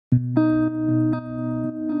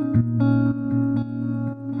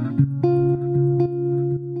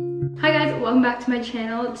back to my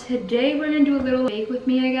channel. Today we're gonna do a little bake with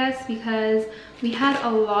me, I guess, because we had a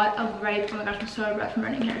lot of ripe, oh my gosh, I'm so out of breath from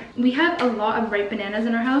running here. We have a lot of ripe bananas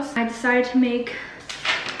in our house. I decided to make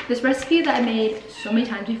this recipe that I made so many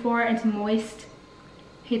times before, and it's moist,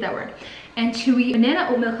 hate that word, and chewy banana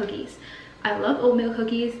oatmeal cookies. I love oatmeal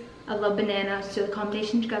cookies, I love bananas, so the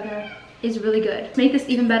combination together is really good. To make this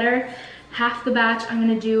even better, half the batch I'm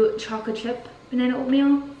gonna do chocolate chip banana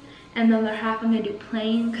oatmeal, and the other half I'm gonna do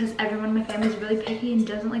plain because everyone in my family is really picky and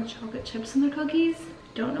doesn't like chocolate chips in their cookies.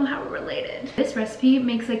 Don't know how we're related. This recipe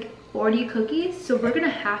makes like 40 cookies, so we're gonna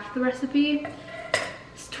half the recipe.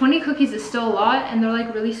 20 cookies is still a lot, and they're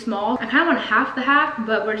like really small. I kind of want half the half,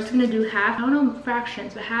 but we're just gonna do half. I don't know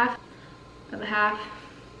fractions, but half of a half,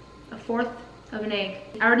 a fourth of an egg.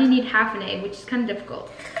 I already need half an egg, which is kind of difficult.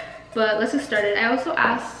 But let's get started. I also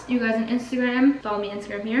asked you guys on Instagram, follow me on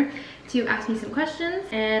Instagram here, to ask me some questions,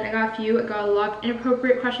 and I got a few. I got a lot of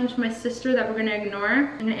inappropriate questions from my sister that we're gonna ignore.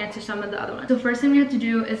 I'm gonna answer some of the other ones. So first thing we have to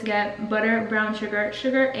do is get butter, brown sugar,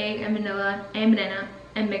 egg, and vanilla, and banana,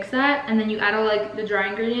 and mix that, and then you add all like the dry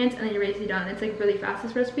ingredients, and then you're basically done. It's like really fast,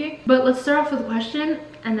 this recipe. But let's start off with a question,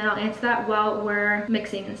 and then I'll answer that while we're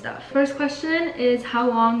mixing and stuff. First question is, how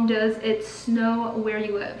long does it snow where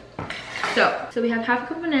you live? So we have half a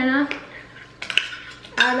cup of banana.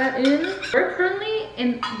 Add that in. We're currently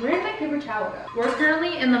in, where did my paper towel go? We're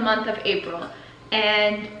currently in the month of April,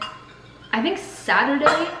 and I think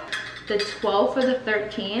Saturday, the 12th or the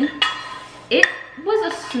 13th, it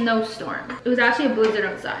was a snowstorm. It was actually a blizzard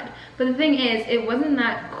outside. But the thing is, it wasn't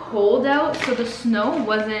that cold out, so the snow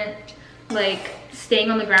wasn't like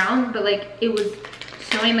staying on the ground, but like it was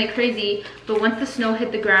snowing like crazy. But once the snow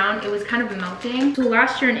hit the ground, it was kind of melting. So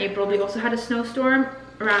last year in April, we also had a snowstorm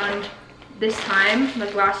around this time,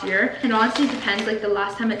 like last year. And honestly, it depends like the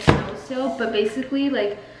last time it snowed still, but basically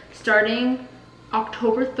like starting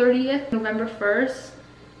October 30th, November 1st,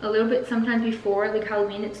 a little bit sometimes before like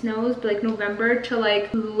Halloween it snows, but like November to like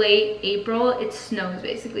late April it snows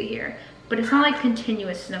basically here. But it's not like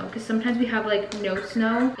continuous snow, because sometimes we have like no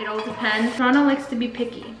snow. It all depends. Toronto likes to be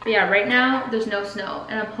picky. But yeah, right now there's no snow,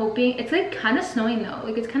 and I'm hoping it's like kind of snowing though.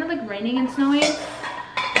 Like it's kind of like raining and snowing,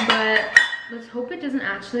 but let's hope it doesn't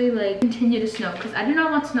actually like continue to snow, because I do not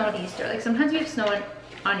want snow on Easter. Like sometimes we have snow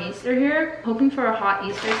on Easter here. Hoping for a hot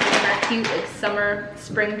Easter, so that cute like summer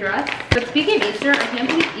spring dress. But speaking of Easter, I can't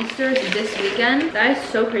believe Easter is this weekend. That is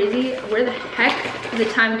so crazy. Where the heck did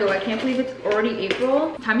the time go? I can't believe it's already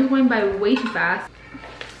April. Time is going by way too fast.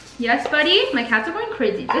 Yes, buddy, my cats are going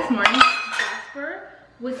crazy. This morning, Jasper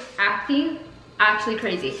was acting actually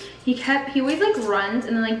crazy. He always like runs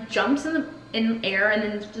and then like jumps in air and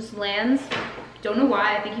then just lands. Don't know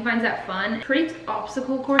why. I think he finds that fun. Creates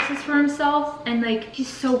obstacle courses for himself, and like he's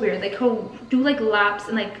so weird. Like he'll do like laps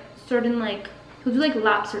and like certain like he'll do like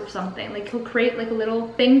laps or something. Like he'll create like a little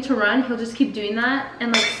thing to run. He'll just keep doing that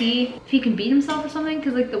and like see if he can beat himself or something,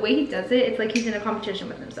 because like the way he does it, it's like he's in a competition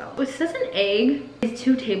with himself. It says an egg is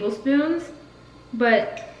 2 tablespoons,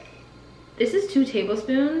 but this is 2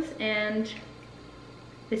 tablespoons and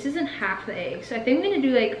this isn't half the egg. So I think I'm gonna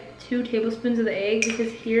do like 2 tablespoons of the egg,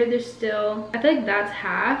 because here there's still, I feel like that's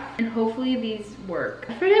half, and hopefully these work.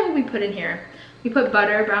 I forget what we put in here. We put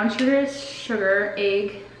butter, brown sugar,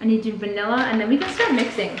 egg. I need to do vanilla, and then we can start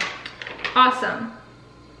mixing. Awesome.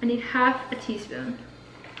 I need half a teaspoon.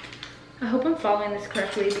 I hope I'm following this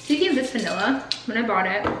correctly. Speaking of this vanilla, when I bought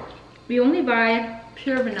it, we only buy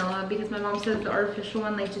pure vanilla because my mom says the artificial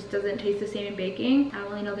one like just doesn't taste the same in baking. I don't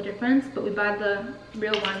really know the difference, but we buy the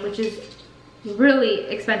real one, which is really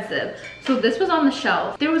expensive. So this was on the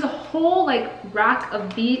shelf. There was a whole like rack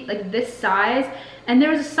of beet like this size, and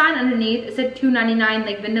there was a sign underneath. It said $2.99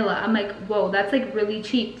 like vanilla. I'm like, whoa, that's like really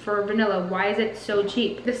cheap for vanilla. Why is it so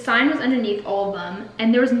cheap? The sign was underneath all of them,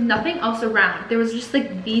 and there was nothing else around. There was just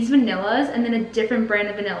like these vanillas and then a different brand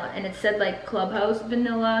of vanilla, and it said like Clubhouse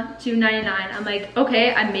vanilla $2.99. I'm like,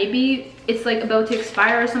 okay, maybe it's like about to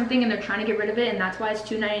expire or something and they're trying to get rid of it, and that's why it's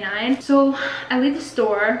 $2.99. So I leave the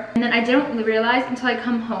store, and then I didn't realize until I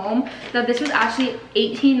come home that this was actually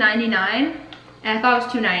 $18.99, and I thought it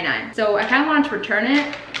was $2.99. So I kind of wanted to return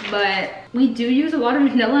it, but we do use a lot of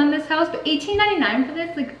vanilla in this house, but $18.99 for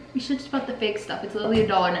this, like we should just bought the fake stuff. It's literally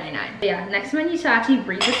 $1.99. But yeah, next time I need to actually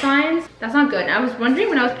read the signs. That's not good. And I was wondering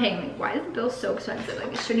when I was paying, like, why is the bill so expensive?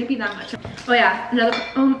 Like it shouldn't be that much. Oh yeah, another,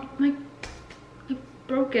 oh my, I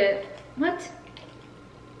broke it. What?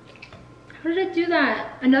 How did I do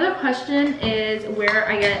that? Another question is where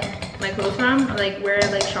I get my clothes from, or like where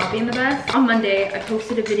I like shopping the best. On Monday, I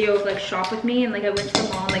posted a video of like shop with me, and like I went to the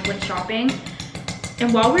mall and like went shopping.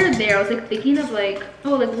 And while we were there, I was like thinking of like,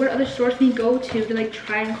 oh, like what other stores can you go to like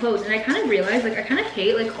try on clothes? And I kind of realized like I kind of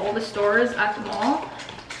hate like all the stores at the mall.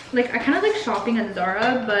 Like I kind of like shopping at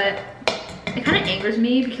Zara, but it kind of angers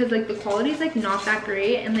me because like the quality is like not that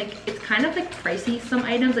great, and like it's kind of like pricey. Some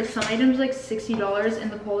items like like $60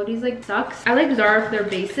 and the quality is like sucks. I like Zara for their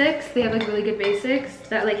basics. They have like really good basics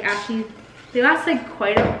that like actually they last like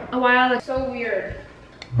quite a while. Like so weird.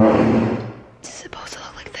 It's supposed to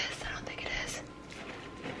look like this. I don't think it is.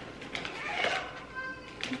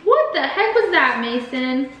 What the heck was that,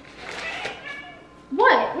 Mason?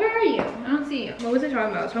 What? Where are you? I don't see you. What was I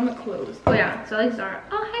talking about? I was talking about clothes. Oh yeah, so I like Zara.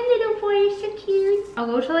 Oh, hi little boy, you're so cute. I'll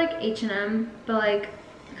go to like H&M, but like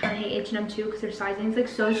I kind of hate H&M too because their sizing is like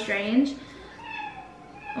so strange.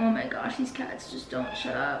 Oh my gosh, these cats just don't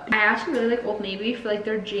shut up. I actually really like Old Navy for like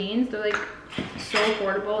their jeans. They're like so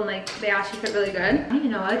affordable and like they actually fit really good. I don't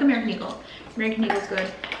even know, I like American Eagle. American Eagle's good.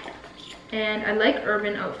 And I like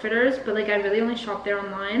Urban Outfitters, but like I really only shop there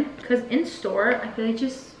online because in store I feel like it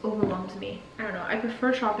just overwhelms me. I don't know, I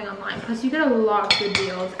prefer shopping online because you get a lot of good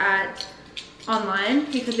deals at online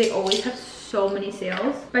because they always have so many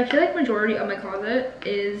sales. But I feel like majority of my closet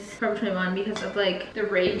is Forever 21 because of like the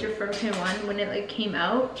rage of Forever 21 when it like came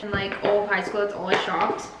out, and like all of high school that's all I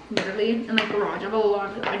shopped literally. And like Garage, I have a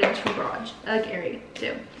lot of items from Garage. I like Aerie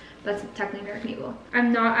too. That's technically American Eagle.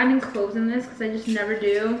 I'm not adding clothes in this because I just never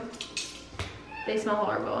do. They smell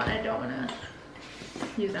horrible and I don't want to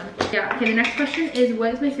use them. Yeah, okay, the next question is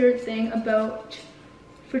what is my favorite thing about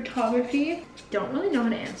photography? Don't really know how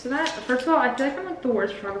to answer that. First of all, I feel like I'm like the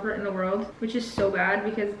worst photographer in the world, which is so bad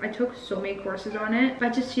because I took so many courses on it.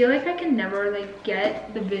 But I just feel like I can never like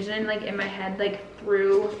get the vision like in my head like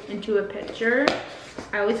through into a picture.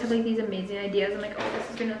 I always have like these amazing ideas. I'm like, oh, this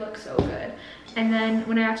is gonna look so good. And then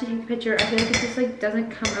when I actually take a picture, I feel like it just like doesn't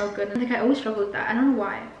come out good. And like I always struggle with that. I don't know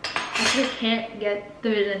why. I just can't get the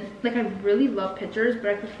vision. Like I really love pictures, but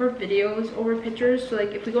I prefer videos over pictures. So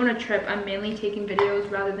like if we go on a trip, I'm mainly taking videos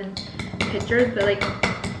rather than pictures. But like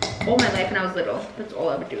all my life when I was little, that's all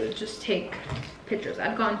I would do is just take pictures.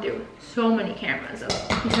 I've gone through so many cameras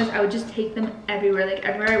because I would just take them everywhere. Like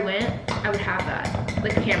everywhere I went, I would have that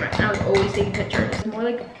like a camera, and I was always taking pictures. More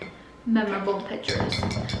like memorable pictures.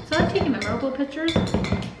 So I like taking memorable pictures.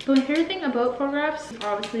 But my favorite thing about photographs is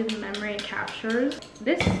obviously the memory it captures.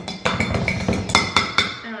 This, I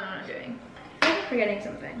don't know what I'm doing. I think I'm forgetting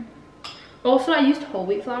something. Also, I used whole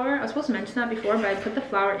wheat flour. I was supposed to mention that before, but I put the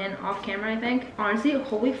flour in off camera, I think. Honestly,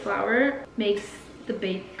 whole wheat flour makes the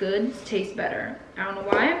baked goods taste better. I don't know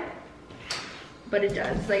why, but it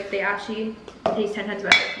does. Like they actually taste 10 times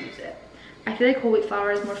better if you use it. I feel like whole wheat flour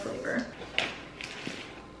has more flavor.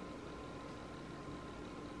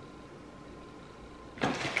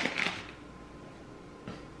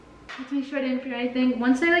 Let's make sure I didn't forget anything.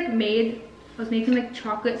 Once I like I was making like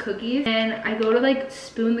chocolate cookies, and I go to like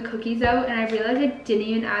spoon the cookies out, and I realized I didn't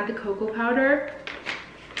even add the cocoa powder,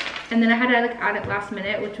 and then I had to like add it last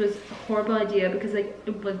minute, which was a horrible idea because like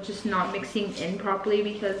it was just not mixing in properly,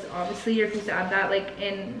 because obviously you're supposed to add that like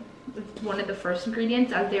in one of the first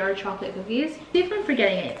ingredients as they are chocolate cookies. See if I'm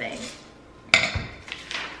forgetting anything.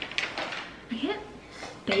 I can't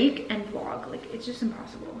bake and vlog, like it's just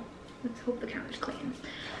impossible. Let's hope the counter's clean.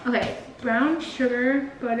 Okay, brown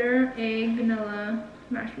sugar, butter, egg, vanilla,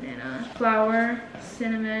 mashed banana, flour,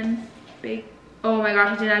 cinnamon, oh my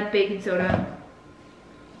gosh, I didn't add baking soda.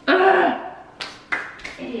 Ugh!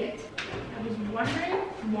 Idiot. I was wondering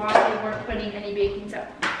why they weren't putting any baking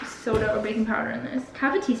soda or baking powder in this.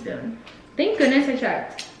 Half a teaspoon. Thank goodness I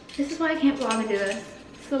checked. This is why I can't vlog and do this.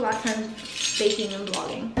 This is the last time baking and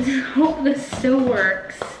vlogging. I hope this still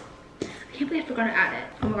works. I can't believe I forgot to add it.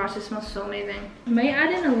 Oh my gosh, this smells so amazing. I might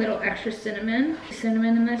add in a little extra cinnamon.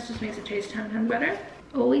 Cinnamon in this just makes it taste 10 times better.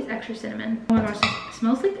 Always extra cinnamon. Oh my gosh, it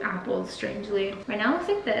smells like apples, strangely. Right now it looks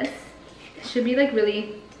like this. It should be like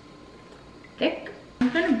really thick. I'm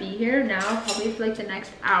gonna be here now probably for like the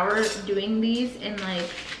next hour doing these in like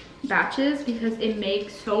batches because it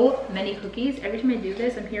makes so many cookies. Every time I do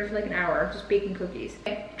this, I'm here for like an hour just baking cookies.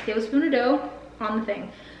 Okay, tablespoon of dough on the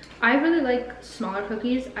thing. I really like smaller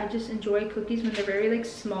cookies. I just enjoy cookies when they're very like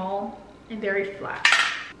small and very flat.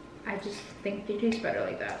 I just think they taste better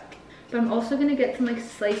like that. But I'm also gonna get some like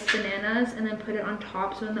sliced bananas and then put it on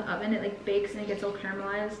top so in the oven it like bakes and it gets all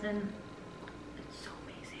caramelized, and it's so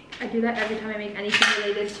amazing. I do that every time I make anything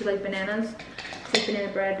related to like bananas. It's like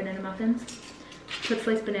banana bread, banana muffins. Put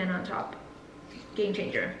sliced banana on top. Game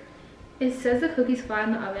changer. It says the cookies fly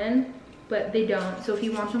in the oven, but they don't. So if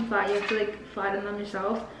you want them flat, you have to like flatten them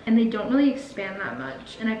yourself, and they don't really expand that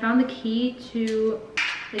much. And I found the key to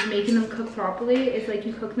like making them cook properly is like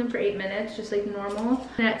you cook them for 8 minutes, just like normal.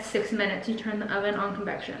 And at 6 minutes, you turn the oven on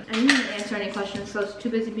convection. I didn't even answer any questions, so I was too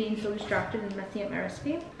busy being so distracted and messing up my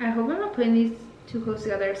recipe. I hope I'm not putting these too close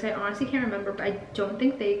together because I honestly can't remember, but I don't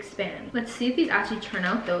think they expand. Let's see if these actually turn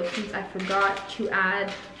out though, since I forgot to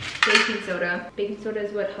add baking soda. Baking soda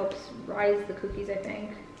is what helps rise the cookies, I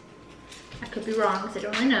think. I could be wrong because I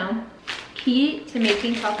don't really know. Key to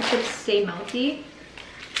making chocolate chips stay melty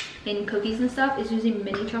in cookies and stuff is using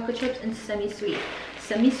mini chocolate chips and semi-sweet.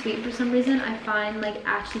 Semi-sweet for some reason I find like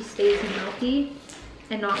actually stays melty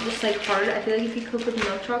and not just like hard. I feel like if you cook with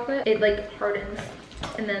milk chocolate, it like hardens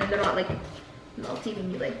and then they're not like melty when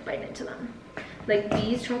you like bite into them. Like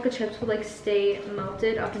these chocolate chips will like stay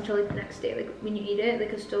melted up until like the next day. Like when you eat it, like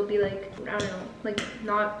it'll still be like, I don't know, like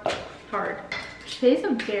not hard. Today's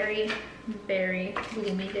a very, very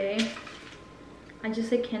gloomy day. I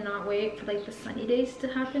just like cannot wait for like the sunny days to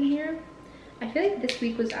happen here. I feel like this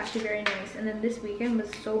week was actually very nice, and then this weekend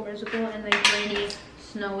was so miserable and like rainy,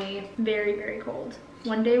 snowy, very, very cold.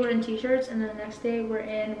 One day we're in t-shirts and then the next day we're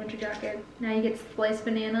in winter jackets. Now you get sliced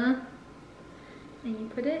banana and you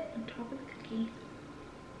put it on top of the cookie.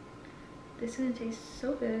 This is gonna taste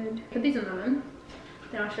so good. Put these in the oven,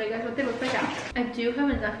 then I'll show you guys what they look like after. I do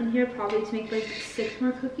have enough in here probably to make like 6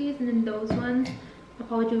 more cookies, and then those ones I'll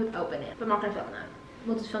probably do without banana, but I'm not gonna film that.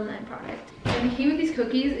 We'll just film the end product. And the key with these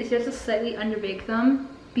cookies is you have to slightly underbake them,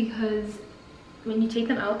 because when you take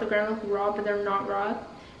them out, they're gonna look raw, but they're not raw.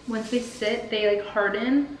 Once they sit, they like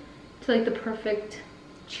harden to like the perfect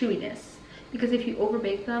chewiness. Because if you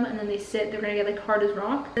overbake them and then they sit, they're gonna get like hard as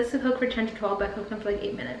rock. This is cooked for 10 to 12, but I cooked them for like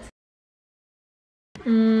 8 minutes.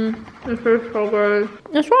 This is so good.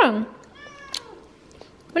 What's wrong?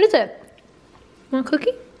 What is it? Want a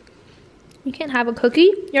cookie? You can't have a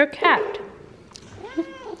cookie. You're a cat.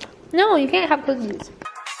 No, you can't have cookies.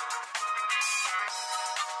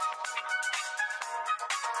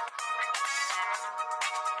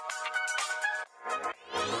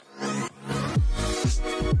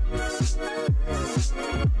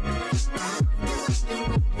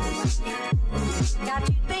 Got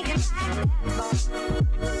you thinking like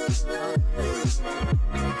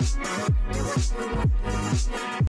that.